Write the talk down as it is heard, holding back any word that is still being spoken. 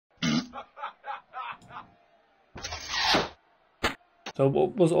So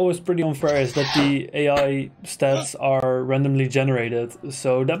what was always pretty unfair is that the AI stats are randomly generated.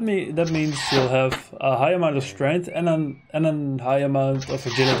 So that means you'll have a high amount of strength and a high amount of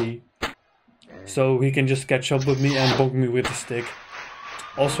agility. So he can just catch up with me and bonk me with a stick.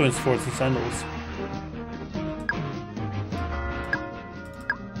 Also in Swords and Sandals.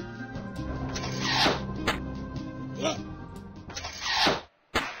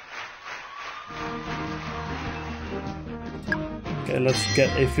 Okay, let's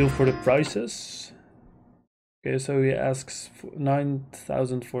get a feel for the prices. Okay, so he asks for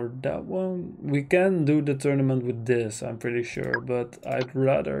 9,000 for that one. We can do the tournament with this, I'm pretty sure, but I'd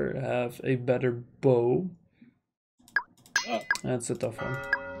rather have a better bow. That's a tough one.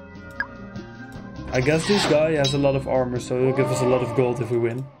 I guess this guy has a lot of armor, so he'll give us a lot of gold if we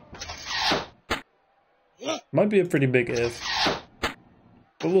win. Might be a pretty big if,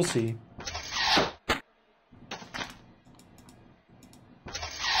 but we'll see.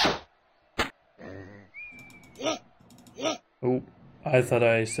 Oh, I thought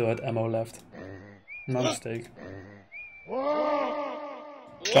I still had ammo left. My mistake.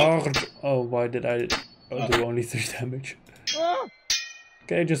 Charge! Oh, why did I do only 3 damage?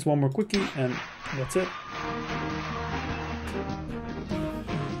 Okay, just one more quickie and that's it.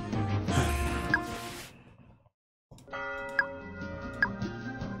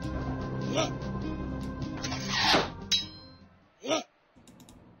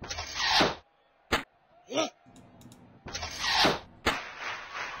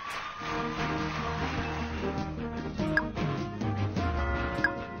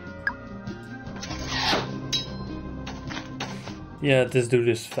 Yeah, this dude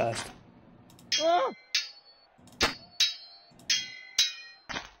is fast.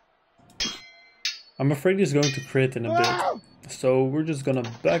 I'm afraid he's going to crit in a bit. So we're just gonna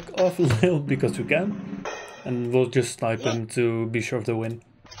back off a little because we can. And we'll just snipe him to be sure of the win.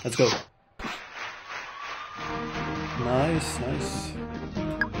 Let's go. Nice, nice.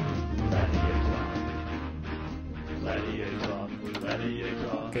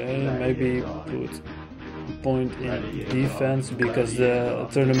 Okay, maybe put point in defense because the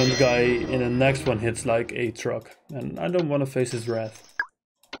tournament guy in the next one hits like a truck and I don't want to face his wrath.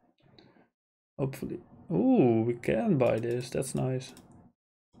 Hopefully. Ooh, we can buy this, that's nice.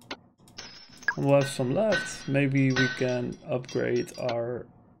 We'll have some left. Maybe we can upgrade our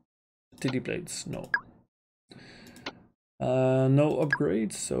TD blades. No. No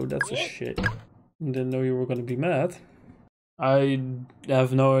upgrades, so that's a shit. Didn't know you were gonna be mad. I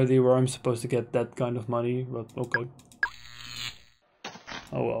have no idea where I'm supposed to get that kind of money, but okay.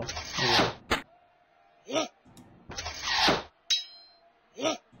 Oh well. Oh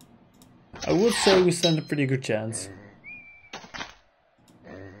well. I would say we stand a pretty good chance.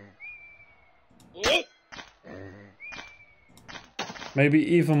 Maybe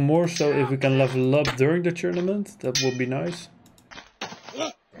even more so if we can level up during the tournament, that would be nice.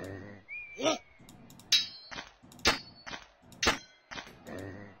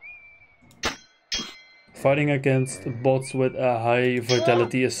 Fighting against bots with a high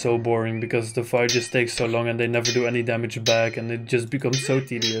vitality is so boring because the fight just takes so long and they never do any damage back and it just becomes so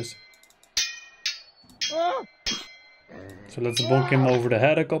tedious. So let's bonk him over the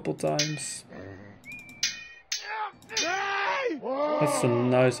head a couple times. That's a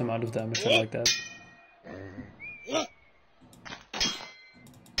nice amount of damage, I like that.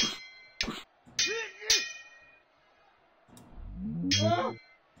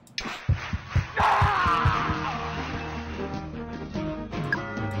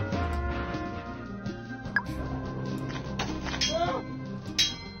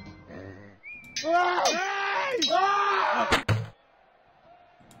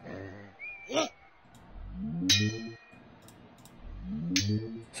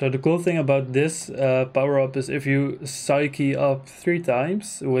 So the cool thing about this power-up is if you psyche up 3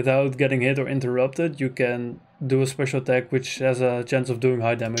 times without getting hit or interrupted, you can do a special attack which has a chance of doing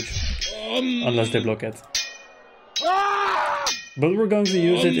high damage. Unless they block it. But we're going to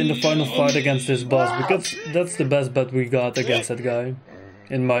use it in the final fight against this boss because that's the best bet we got against that guy.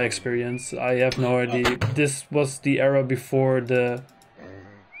 In my experience, I have no idea. This was the era before the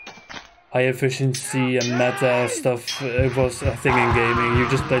high efficiency and meta stuff. It was a thing in gaming. You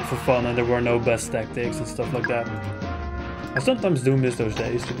just played for fun and there were no best tactics and stuff like that. I sometimes do miss those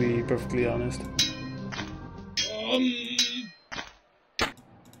days, to be perfectly honest.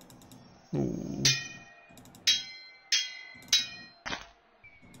 Ooh.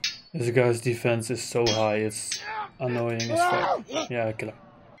 This guy's defense is so high, it's annoying as fuck. Yeah, kill him.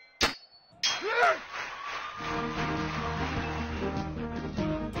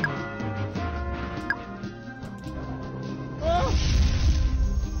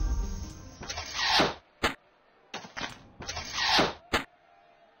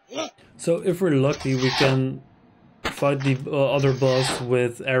 So if we're lucky, we can fight the other boss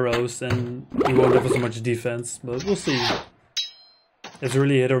with arrows and he won't have as much defense, but we'll see. It's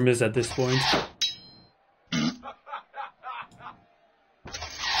really hit or miss at this point.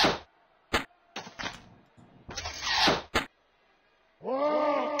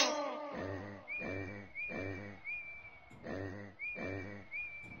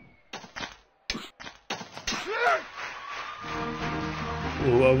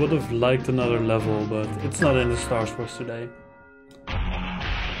 Ooh, I would have liked another level, but it's not in the stars for us today.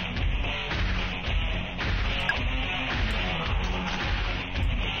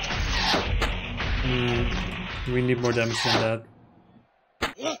 We need more damage than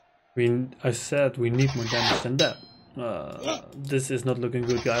that. I said we need more damage than that. This is not looking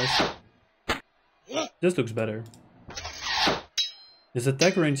good, guys. This looks better. His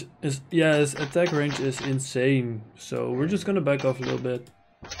attack range is insane. So we're just gonna back off a little bit.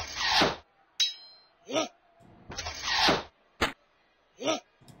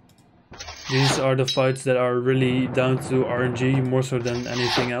 These are the fights that are really down to RNG more so than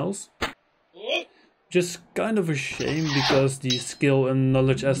anything else. Just kind of a shame because the skill and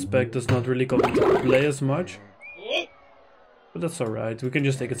knowledge aspect does not really come into play as much. But that's alright, we can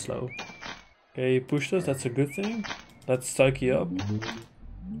just take it slow. Okay, he pushed us, that's a good thing. Let's psyche up.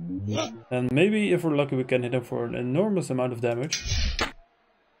 And maybe if we're lucky we can hit him for an enormous amount of damage.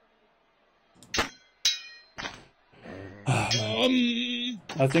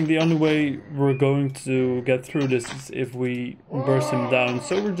 I think the only way we're going to get through this is if we burst him down,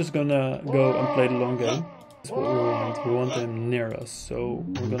 so we're just gonna go and play the long game. That's what we want. We want him near us, so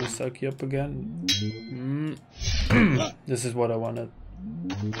we're gonna suck you up again. This is what I wanted.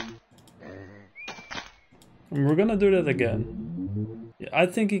 And we're gonna do that again. Yeah, I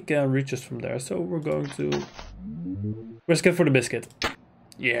think he can reach us from there, so we're going to risk it for the biscuit.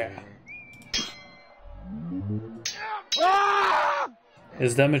 Yeah.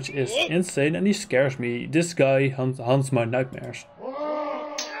 His damage is insane and he scares me. This guy haunts my nightmares.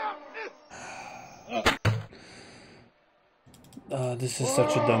 This is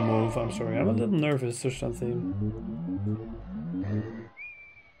such a dumb move, I'm sorry. I'm a little nervous or something.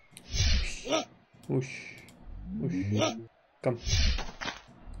 Whoosh. Whoosh. Come.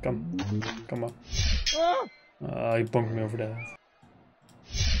 Come. Come on. He bonked me over that.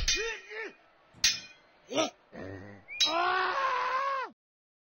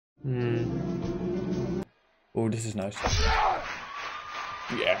 Oh, this is nice.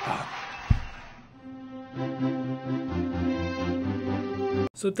 Yeah.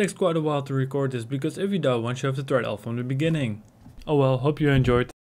 So it takes quite a while to record this because if you die once you have to try it all from the beginning. Oh well, hope you enjoyed.